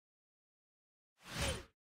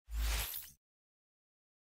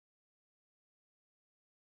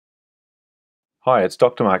Hi, it's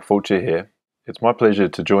Dr. Mark Fulcher here. It's my pleasure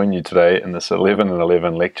to join you today in this 11 and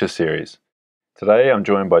 11 lecture series. Today I'm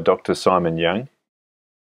joined by Dr. Simon Young.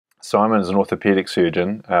 Simon is an orthopaedic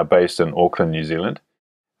surgeon based in Auckland, New Zealand.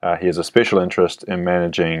 He has a special interest in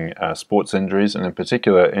managing sports injuries, and in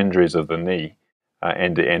particular injuries of the knee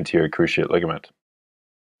and the anterior cruciate ligament.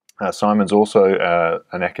 Simon's also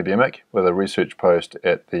an academic with a research post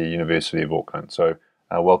at the University of Auckland. So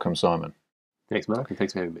welcome, Simon. Thanks, Mark, and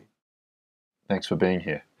thanks for having me. Thanks for being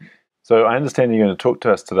here. So I understand you're going to talk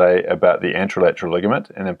to us today about the anterolateral ligament,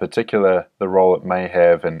 and in particular the role it may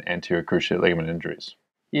have in anterior cruciate ligament injuries.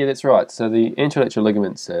 Yeah, that's right. So the anterolateral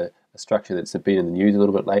ligament's a structure that's been in the news a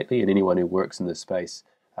little bit lately, and anyone who works in this space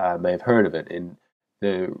may have heard of it. And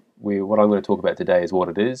what I'm going to talk about today is what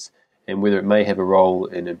it is and whether it may have a role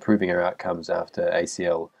in improving our outcomes after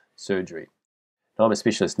ACL surgery. Now, I'm a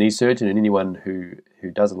specialist knee surgeon, and anyone who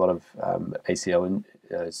does a lot of ACL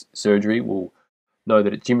surgery will know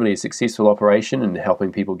that it's generally a successful operation in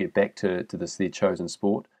helping people get back to their chosen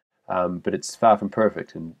sport, but it's far from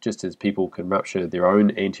perfect. And just as people can rupture their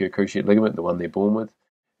own anterior cruciate ligament, the one they're born with,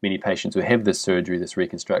 many patients who have this surgery, this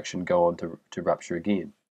reconstruction, go on to rupture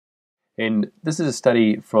again. And this is a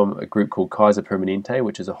study from a group called Kaiser Permanente,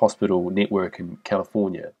 which is a hospital network in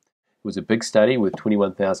California. It was a big study with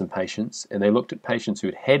 21,000 patients, and they looked at patients who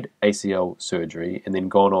had had ACL surgery and then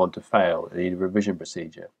gone on to fail and need a revision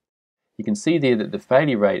procedure. You can see there that the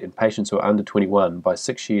failure rate in patients who are under 21 by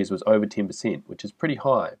 6 years was over 10%, which is pretty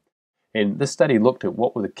high. And this study looked at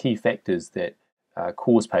what were the key factors that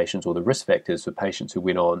cause patients, or the risk factors for patients who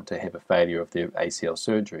went on to have a failure of their ACL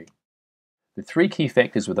surgery. The three key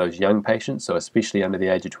factors were those young patients, so especially under the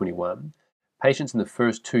age of 21, patients in the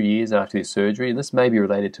first 2 years after their surgery, and this may be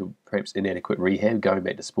related to perhaps inadequate rehab, going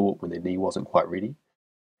back to sport when their knee wasn't quite ready,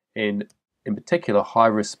 and in particular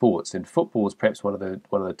high-risk sports. And football is perhaps one of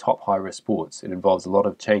the top high-risk sports. It involves a lot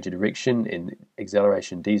of change of direction and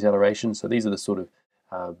acceleration, deceleration. So these are the sort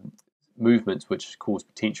of movements which cause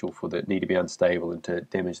potential for the knee to be unstable and to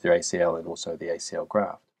damage their ACL and also the ACL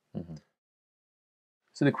graft. Mm-hmm.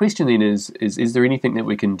 So the question then is there anything that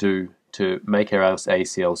we can do to make our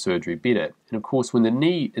ACL surgery better? And of course, when the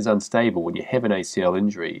knee is unstable, when you have an ACL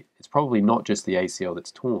injury, it's probably not just the ACL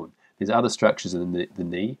that's torn. There's other structures in the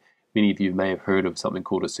knee. Many of you may have heard of something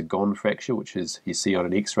called a Sagon fracture, which is you see on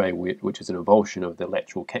an X-ray, which is an avulsion of the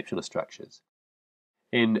lateral capsular structures.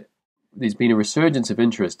 And there's been a resurgence of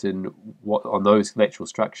interest on those lateral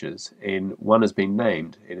structures, and one has been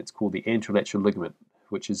named, and it's called the anterolateral ligament,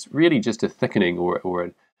 which is really just a thickening or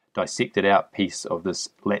a dissected out piece of this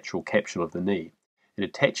lateral capsule of the knee. It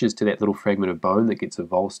attaches to that little fragment of bone that gets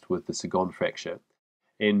avulsed with the Sagon fracture.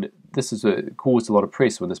 And this has caused a lot of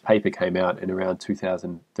press when this paper came out in around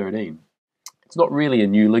 2013. It's not really a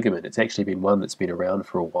new ligament. It's actually been one that's been around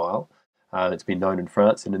for a while. It's been known in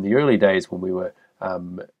France, and in the early days when we were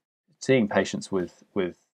seeing patients with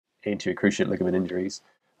anterior cruciate ligament injuries,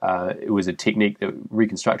 it was a technique that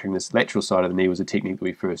reconstructing this lateral side of the knee was a technique that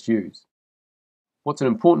we first used. What's an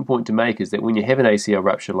important point to make is that when you have an ACL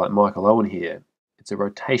rupture like Michael Owen here, it's a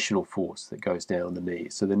rotational force that goes down the knee.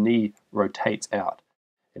 So the knee rotates out,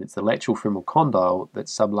 and it's the lateral femoral condyle that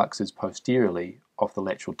subluxes posteriorly off the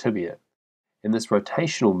lateral tibia. And this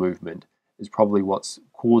rotational movement is probably what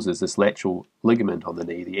causes this lateral ligament on the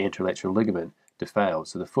knee, the anterolateral ligament, to fail.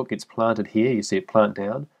 So the foot gets planted here, you see it plant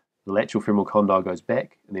down, the lateral femoral condyle goes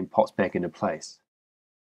back and then pops back into place.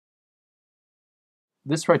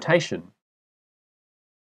 This rotation,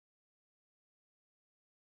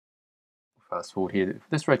 fast forward here,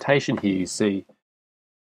 this rotation here you see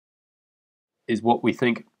is what we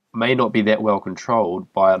think may not be that well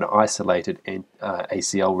controlled by an isolated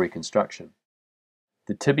ACL reconstruction.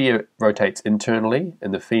 The tibia rotates internally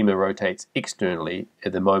and the femur rotates externally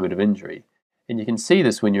at the moment of injury. And you can see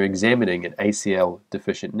this when you're examining an ACL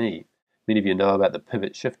deficient knee. Many of you know about the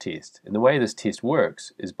pivot shift test. And the way this test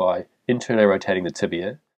works is by internally rotating the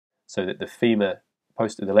tibia so that the femur,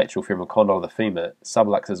 the lateral femoral condyle of the femur,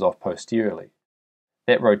 subluxes off posteriorly.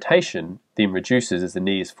 That rotation then reduces as the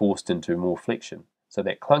knee is forced into more flexion. So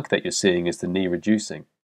that clunk that you're seeing is the knee reducing.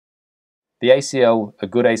 The ACL, a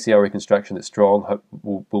good ACL reconstruction that's strong,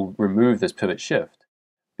 will remove this pivot shift.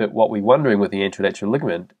 But what we're wondering with the anterolateral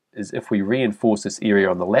ligament is if we reinforce this area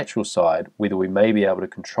on the lateral side, whether we may be able to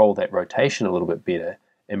control that rotation a little bit better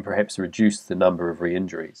and perhaps reduce the number of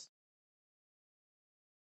re-injuries.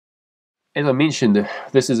 As I mentioned,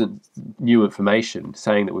 this isn't new information.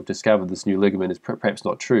 Saying that we've discovered this new ligament is perhaps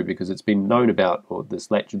not true, because it's been known about, or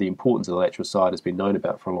the importance of the lateral side has been known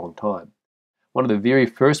about for a long time. One of the very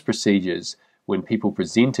first procedures when people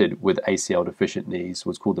presented with ACL deficient knees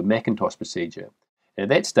was called the McIntosh procedure. And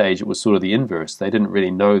at that stage, it was sort of the inverse. They didn't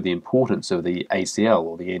really know the importance of the ACL,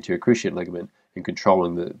 or the anterior cruciate ligament, in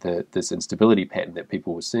controlling this instability pattern that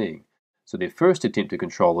people were seeing. So their first attempt to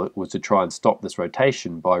control it was to try and stop this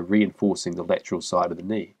rotation by reinforcing the lateral side of the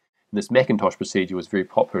knee. And this Macintosh procedure was very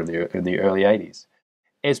popular in the early 80s.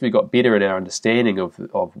 As we got better in our understanding of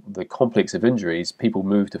the complex of injuries, people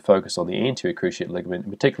moved to focus on the anterior cruciate ligament,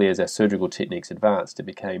 and particularly as our surgical techniques advanced, it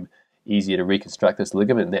became easier to reconstruct this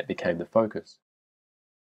ligament, and that became the focus.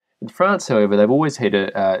 In France, however, they've always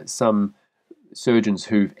had some surgeons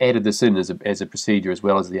who've added this in as a procedure as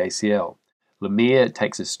well as the ACL. Lemire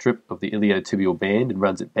takes a strip of the iliotibial band and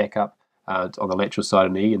runs it back up on the lateral side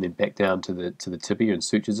of the knee and then back down to the tibia and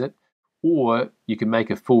sutures it. Or you can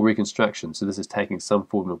make a full reconstruction. So this is taking some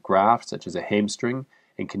form of graft, such as a hamstring,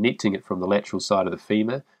 and connecting it from the lateral side of the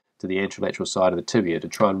femur to the anterolateral side of the tibia to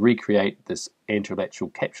try and recreate this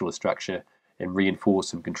anterolateral capsular structure and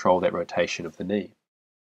reinforce and control that rotation of the knee.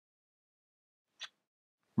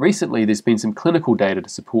 Recently, there's been some clinical data to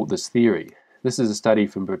support this theory. This is a study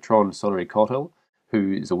from Bertrand Sonnery-Cottel,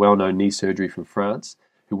 who is a well-known knee surgery from France,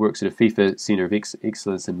 who works at a FIFA Centre of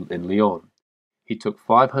Excellence in Lyon. He took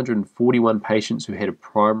 541 patients who had a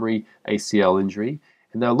primary ACL injury,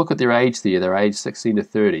 and they'll look at their age there. They're aged 16 to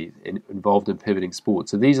 30 and involved in pivoting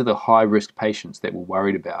sports. So these are the high-risk patients that we're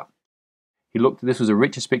worried about. This was a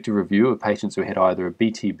retrospective review of patients who had either a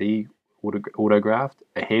BTB autograft,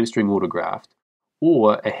 a hamstring autograft,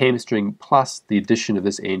 or a hamstring plus the addition of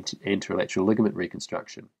this anterolateral ligament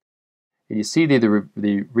reconstruction. And you see there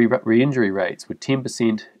the re-injury rates were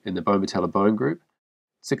 10% in the bone patella bone group,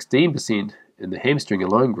 16% in the hamstring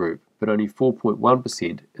alone group, but only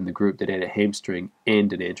 4.1% in the group that had a hamstring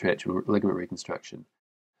and an anterolateral ligament reconstruction.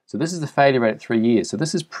 So this is the failure rate at 3 years. So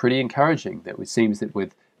this is pretty encouraging, that it seems that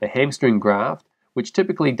with the hamstring graft, which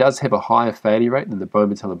typically does have a higher failure rate than the bone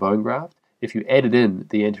patella bone graft, if you added in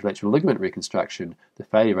the anterolateral ligament reconstruction, the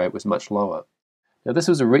failure rate was much lower. Now this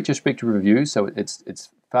was a retrospective review, so it's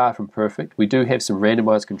far from perfect. We do have some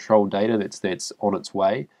randomized controlled data that's on its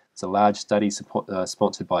way. It's a large study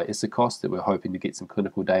sponsored by Isicos that we're hoping to get some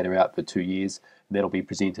clinical data out for 2 years, and that'll be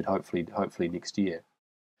presented hopefully next year.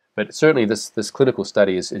 But certainly this clinical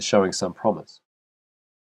study is showing some promise.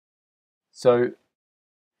 So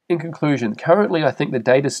in conclusion, currently I think the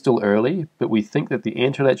data is still early, but we think that the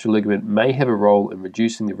anterolateral ligament may have a role in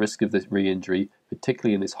reducing the risk of this re-injury,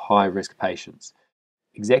 particularly in these high-risk patients.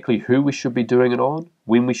 Exactly who we should be doing it on,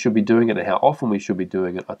 when we should be doing it, and how often we should be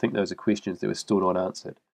doing it, I think those are questions that were still not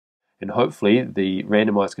answered. And hopefully the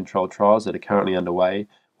randomized controlled trials that are currently underway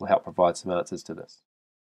will help provide some answers to this.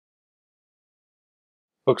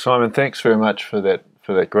 Look, Simon, thanks very much for that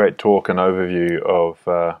great talk and overview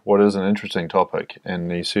of what is an interesting topic in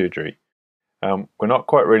knee surgery. We're not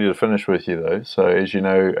quite ready to finish with you though, so as you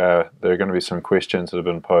know, there are going to be some questions that have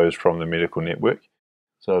been posed from the medical network.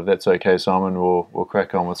 So if that's okay, Simon, we'll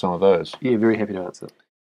crack on with some of those. Yeah, very happy to answer.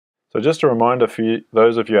 So just a reminder for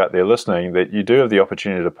those of you out there listening that you do have the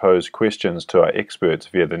opportunity to pose questions to our experts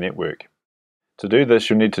via the network. To do this,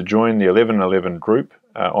 you'll need to join the 1111 group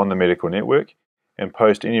on the medical network and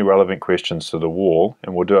post any relevant questions to the wall,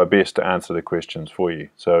 and we'll do our best to answer the questions for you.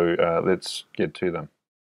 So let's get to them.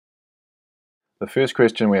 The first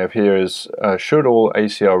question we have here is, should all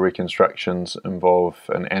ACL reconstructions involve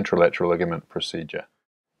an anterolateral ligament procedure?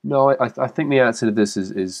 No, I think the answer to this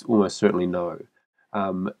is almost certainly no.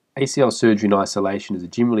 ACL surgery in isolation is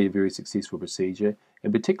generally a very successful procedure,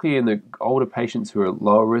 and particularly in the older patients who are at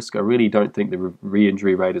lower risk, I really don't think the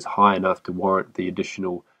re-injury rate is high enough to warrant the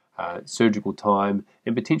additional surgical time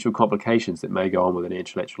and potential complications that may go on with an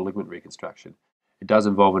anterolateral ligament reconstruction. It does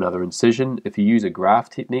involve another incision. If you use a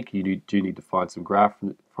graft technique, you do need to find some graft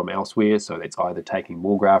from elsewhere, so that's either taking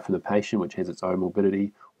more graft from the patient, which has its own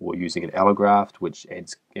morbidity, or using an allograft, which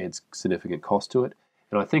adds significant cost to it.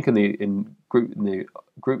 And I think in the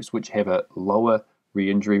groups which have a lower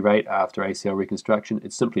re-injury rate after ACL reconstruction,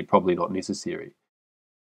 it's simply probably not necessary.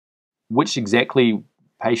 Which exactly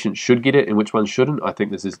patients should get it and which ones shouldn't, I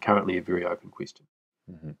think this is currently a very open question.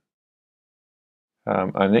 Mm-hmm.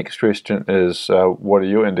 Our next question is, what are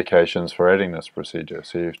your indications for adding this procedure?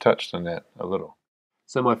 So you've touched on that a little.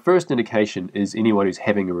 So my first indication is anyone who's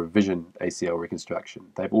having a revision ACL reconstruction.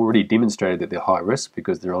 They've already demonstrated that they're high risk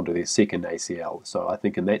because they're onto their second ACL. So I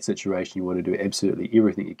think in that situation you want to do absolutely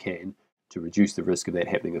everything you can to reduce the risk of that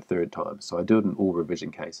happening a third time. So I do it in all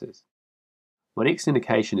revision cases. My next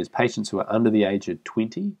indication is patients who are under the age of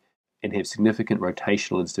 20 and have significant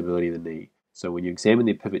rotational instability of the knee. So when you examine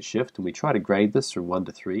their pivot shift, and we try to grade this from 1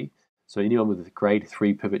 to 3, so anyone with a grade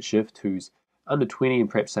 3 pivot shift who's under 20 and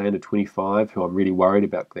perhaps say under 25, who I'm really worried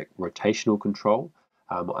about that rotational control,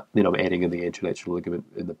 then I'm adding in the anterolateral ligament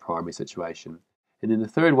in the primary situation. And then the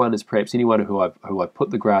third one is perhaps anyone who I've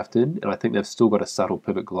put the graft in, and I think they've still got a subtle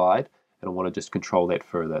pivot glide, and I want to just control that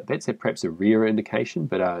further. That's perhaps a rarer indication,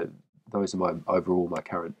 but those are my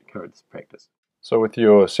current practice. So with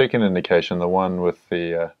your second indication, the one with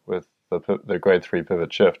the grade 3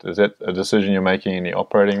 pivot shift, is that a decision you're making in the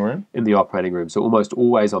operating room? In the operating room. So almost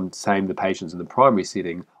always I'm saying to the patients in the primary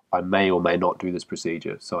setting, I may or may not do this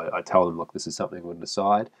procedure. So I tell them, look, this is something we're going to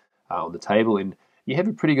decide on the table. And you have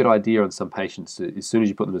a pretty good idea on some patients. As soon as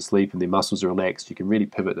you put them to sleep and their muscles are relaxed, you can really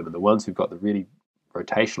pivot them. And the ones who've got the really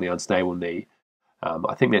rotationally unstable knee,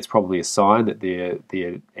 I think that's probably a sign that their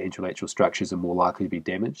anterolateral structures are more likely to be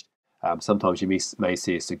damaged. Sometimes you may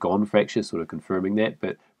see a Sagon fracture sort of confirming that,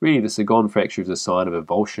 but really the Sagon fracture is a sign of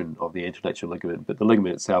avulsion of the anterolateral ligament, but the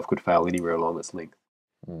ligament itself could fail anywhere along its length.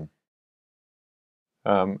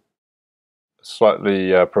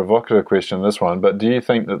 Slightly provocative question, this one, but do you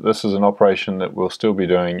think that this is an operation that we'll still be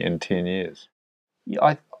doing in 10 years?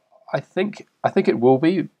 Yeah, I think it will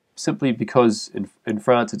be, simply because in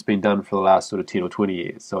France it's been done for the last sort of 10 or 20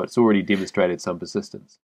 years, so it's already demonstrated some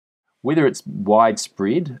persistence. Whether it's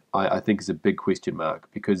widespread, I think is a big question mark,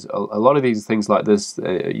 because a lot of these things like this,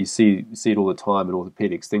 you see it all the time in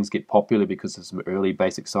orthopedics. Things get popular because of some early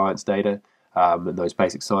basic science data, and those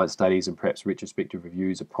basic science studies and perhaps retrospective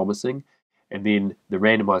reviews are promising. And then the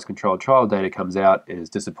randomized controlled trial data comes out and is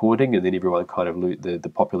disappointing, and then everyone kind of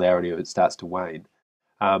the popularity of it starts to wane.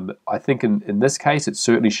 I think in this case, it's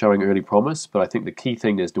certainly showing early promise, but I think the key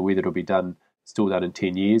thing as to whether it'll be still done in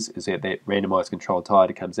 10 years is that randomized controlled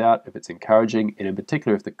data comes out, if it's encouraging, and in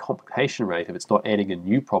particular if the complication rate, if it's not adding in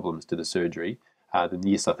new problems to the surgery, then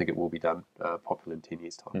yes, I think it will be done popular in 10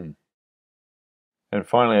 years' time. And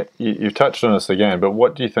finally, you've touched on this again, but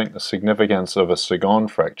what do you think the significance of a Sagon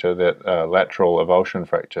fracture, that lateral avulsion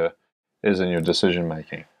fracture, is in your decision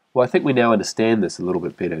making? Well, I think we now understand this a little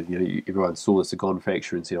bit better. Everyone saw the Sagon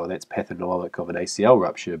fracture and said, oh, that's pathognomic of an ACL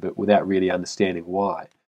rupture, but without really understanding why.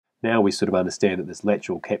 Now we sort of understand that this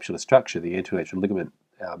lateral capsular structure, the anterolateral ligament,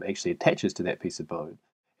 actually attaches to that piece of bone,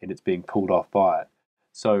 and it's being pulled off by it.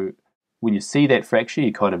 So when you see that fracture,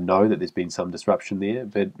 you kind of know that there's been some disruption there,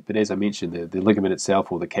 but as I mentioned, the ligament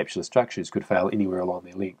itself or the capsular structures could fail anywhere along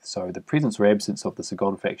their length. So the presence or absence of the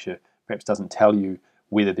Sagon fracture perhaps doesn't tell you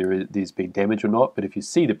whether there's been damage or not, but if you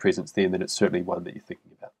see the presence then it's certainly one that you're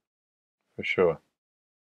thinking about. For sure.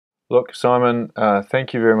 Look, Simon,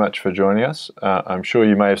 thank you very much for joining us. I'm sure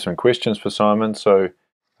you may have some questions for Simon, so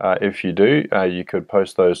if you do, you could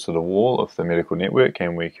post those to the wall of the Medical Network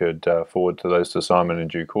and we could forward to those to Simon in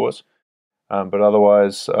due course. But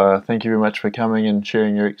otherwise, thank you very much for coming and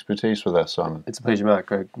sharing your expertise with us, Simon. It's a pleasure,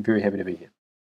 Mark. I'm very happy to be here.